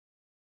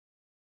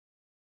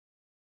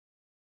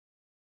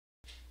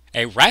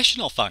A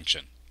rational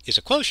function is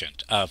a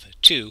quotient of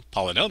two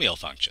polynomial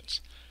functions.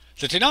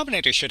 The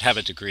denominator should have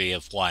a degree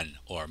of 1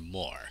 or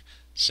more.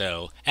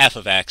 So f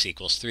of x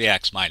equals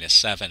 3x minus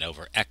 7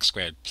 over x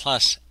squared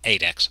plus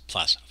 8x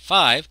plus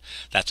 5.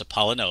 That's a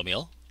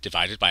polynomial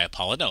divided by a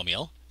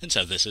polynomial, and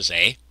so this is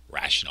a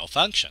rational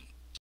function.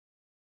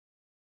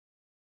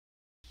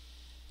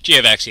 G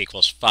of x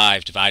equals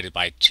 5 divided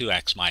by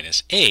 2x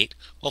minus 8.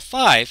 Well,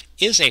 5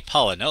 is a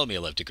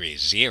polynomial of degree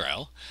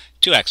 0.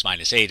 2x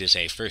minus 8 is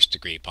a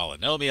first-degree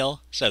polynomial,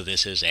 so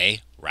this is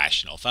a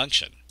rational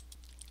function.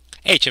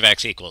 H of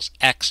x equals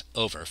x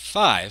over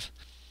 5.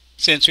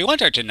 Since we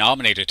want our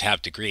denominator to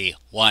have degree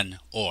 1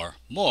 or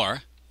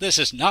more, this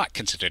is not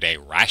considered a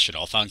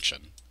rational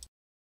function.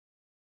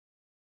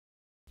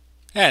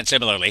 And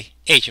similarly,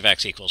 h of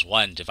x equals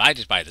 1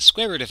 divided by the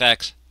square root of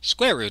x.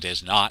 Square root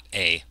is not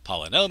a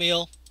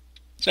polynomial,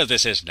 so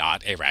this is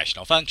not a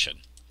rational function.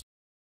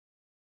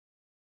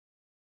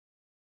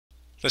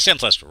 The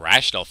simplest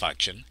rational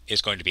function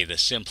is going to be the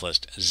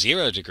simplest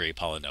 0-degree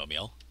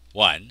polynomial,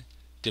 1,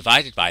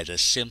 divided by the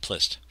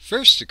simplest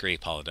first-degree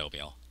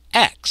polynomial,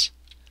 x.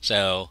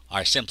 So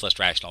our simplest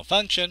rational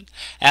function,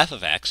 f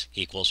of x,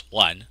 equals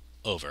 1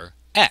 over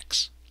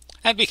x.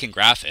 And we can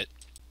graph it.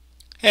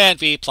 And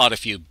we plot a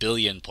few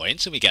billion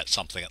points, and we get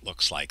something that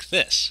looks like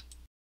this.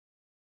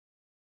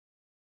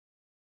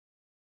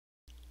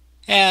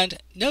 And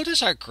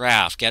notice our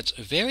graph gets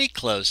very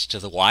close to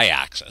the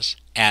y-axis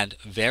and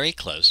very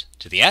close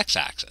to the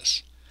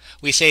x-axis.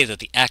 We say that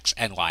the x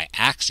and y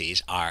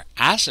axes are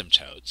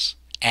asymptotes,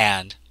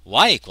 and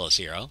y equals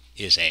 0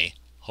 is a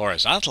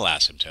horizontal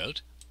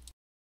asymptote.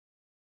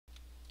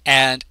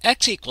 And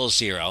x equals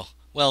 0,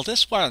 well,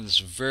 this runs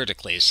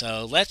vertically,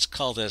 so let's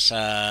call this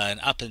an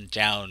up and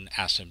down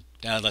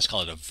asymptote. Let's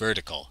call it a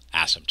vertical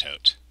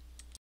asymptote.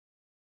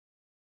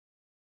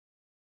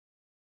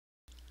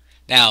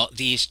 Now,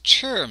 these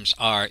terms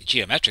are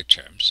geometric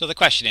terms, so the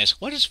question is,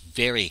 what is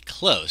very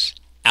close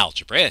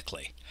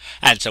algebraically?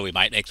 And so we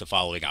might make the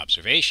following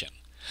observation.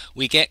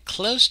 We get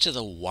close to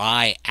the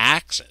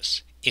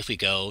y-axis if we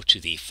go to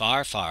the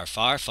far, far,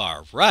 far,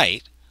 far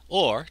right,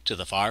 or to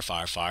the far,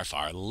 far, far,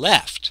 far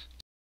left.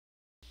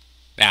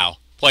 Now,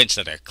 points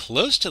that are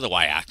close to the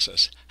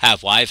y-axis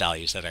have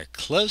y-values that are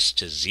close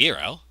to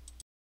 0,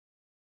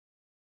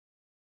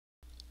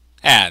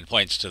 and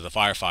points to the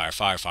far, far,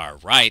 far, far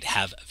right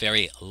have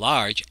very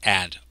large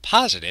and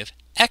positive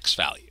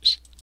x-values.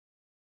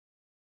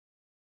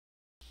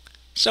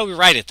 So we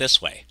write it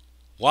this way.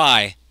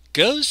 Y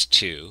goes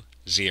to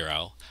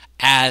 0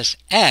 as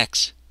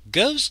x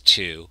goes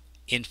to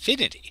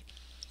infinity,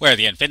 where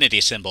the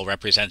infinity symbol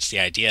represents the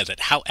idea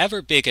that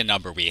however big a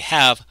number we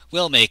have,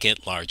 we'll make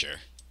it larger.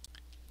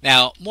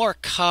 Now, more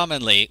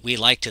commonly, we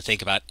like to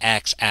think about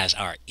x as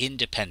our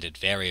independent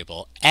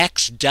variable.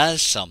 X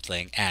does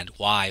something and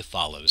y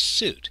follows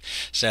suit.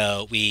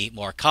 So we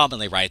more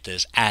commonly write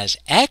this as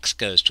x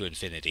goes to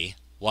infinity,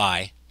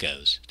 y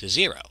goes to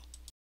 0.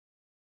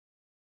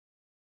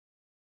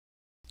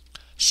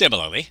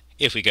 Similarly,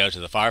 if we go to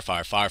the far,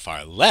 far, far,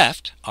 far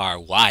left, our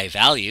y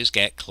values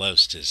get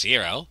close to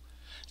 0.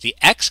 The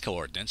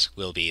x-coordinates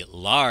will be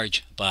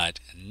large but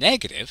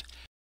negative,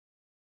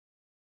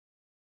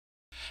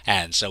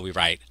 and so we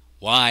write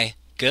y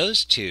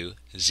goes to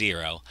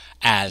 0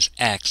 as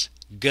x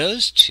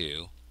goes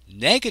to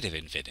negative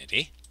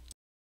infinity.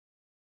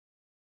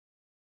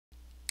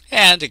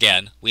 And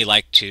again, we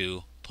like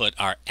to put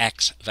our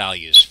x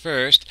values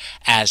first.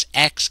 As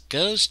x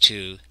goes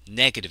to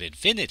negative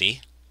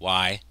infinity,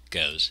 y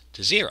goes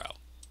to 0.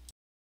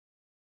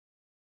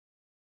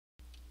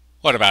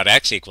 What about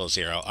x equals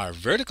 0, our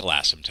vertical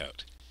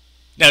asymptote?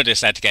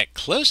 Notice that to get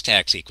close to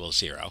x equals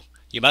 0,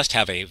 you must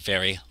have a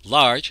very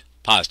large,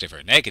 positive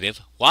or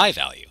negative, y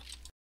value.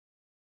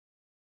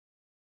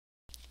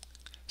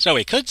 So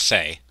we could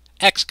say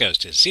x goes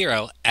to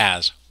 0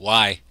 as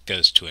y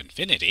goes to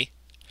infinity,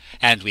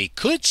 and we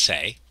could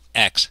say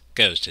x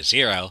goes to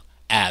 0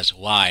 as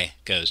y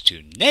goes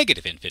to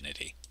negative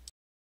infinity.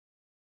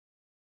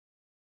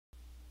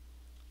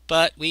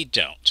 But we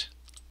don't.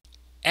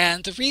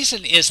 And the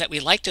reason is that we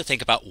like to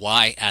think about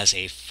y as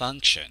a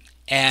function.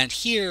 And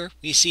here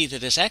we see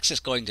that as x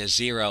is going to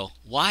 0,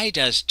 y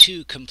does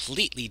two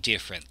completely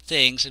different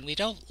things, and we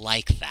don't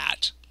like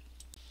that.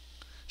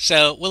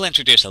 So we'll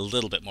introduce a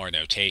little bit more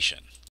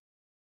notation.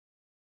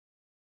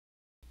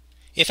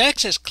 If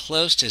x is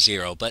close to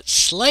 0 but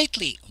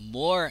slightly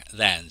more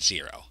than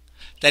 0,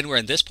 then we're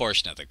in this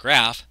portion of the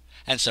graph,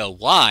 and so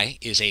y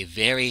is a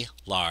very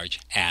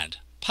large and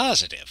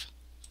positive.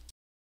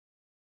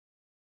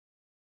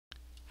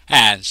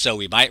 And so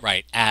we might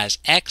write as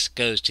x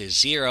goes to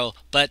 0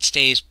 but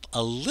stays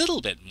a little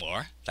bit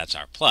more, that's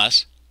our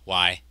plus,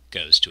 y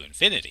goes to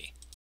infinity.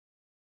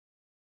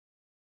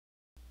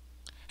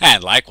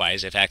 And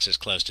likewise, if x is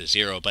close to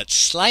 0 but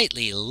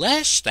slightly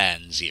less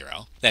than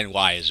 0, then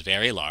y is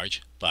very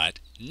large but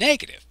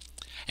negative.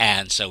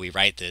 And so we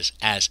write this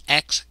as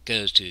x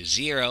goes to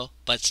 0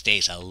 but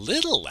stays a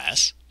little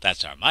less,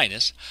 that's our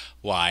minus,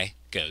 y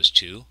goes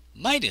to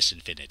minus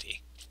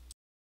infinity.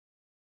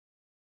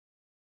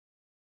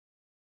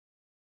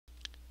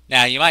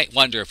 Now you might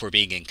wonder if we're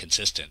being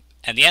inconsistent,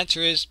 and the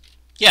answer is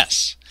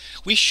yes.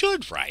 We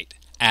should write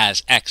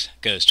as x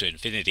goes to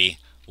infinity,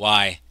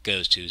 y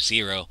goes to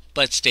 0,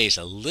 but stays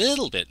a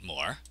little bit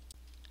more.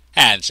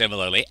 And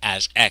similarly,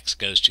 as x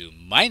goes to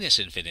minus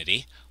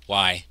infinity,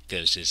 y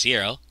goes to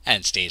 0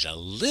 and stays a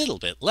little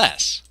bit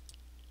less.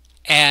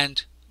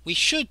 And we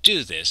should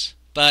do this,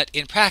 but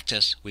in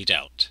practice we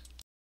don't.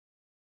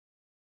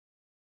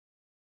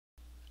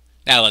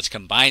 Now let's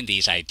combine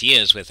these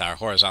ideas with our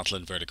horizontal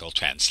and vertical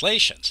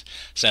translations.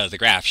 So the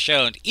graph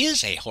shown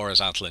is a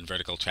horizontal and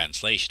vertical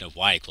translation of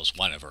y equals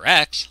 1 over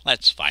x.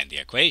 Let's find the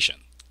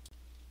equation.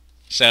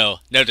 So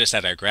notice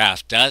that our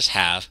graph does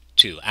have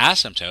two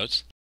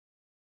asymptotes,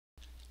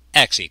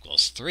 x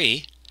equals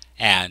 3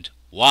 and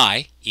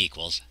y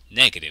equals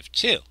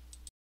 -2.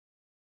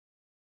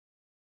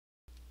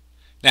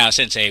 Now,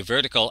 since a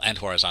vertical and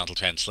horizontal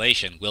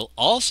translation will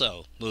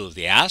also move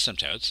the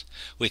asymptotes,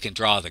 we can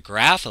draw the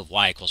graph of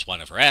y equals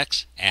 1 over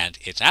x and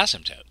its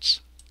asymptotes.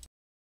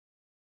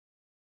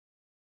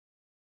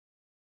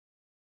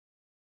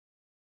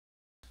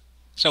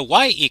 So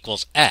y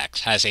equals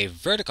x has a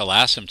vertical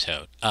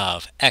asymptote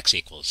of x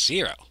equals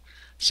 0.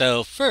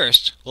 So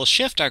first, we'll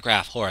shift our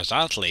graph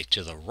horizontally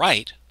to the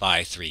right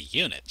by 3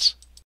 units.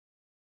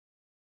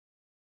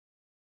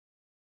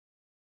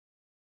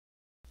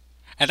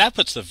 And that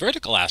puts the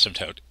vertical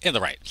asymptote in the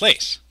right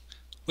place.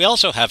 We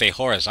also have a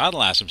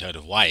horizontal asymptote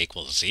of y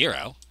equals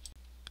 0.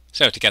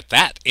 So to get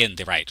that in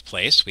the right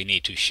place, we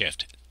need to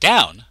shift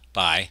down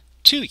by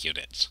 2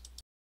 units.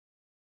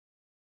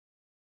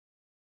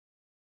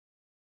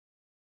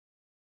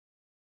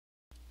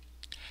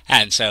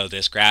 And so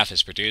this graph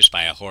is produced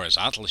by a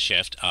horizontal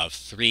shift of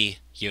 3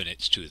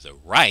 units to the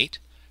right,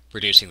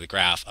 producing the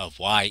graph of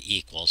y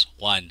equals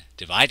 1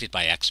 divided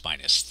by x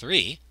minus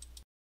 3.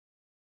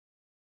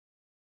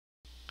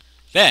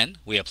 Then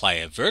we apply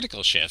a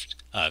vertical shift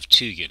of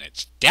 2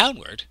 units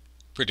downward,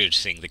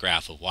 producing the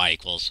graph of y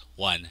equals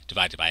 1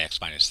 divided by x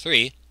minus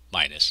 3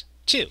 minus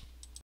 2.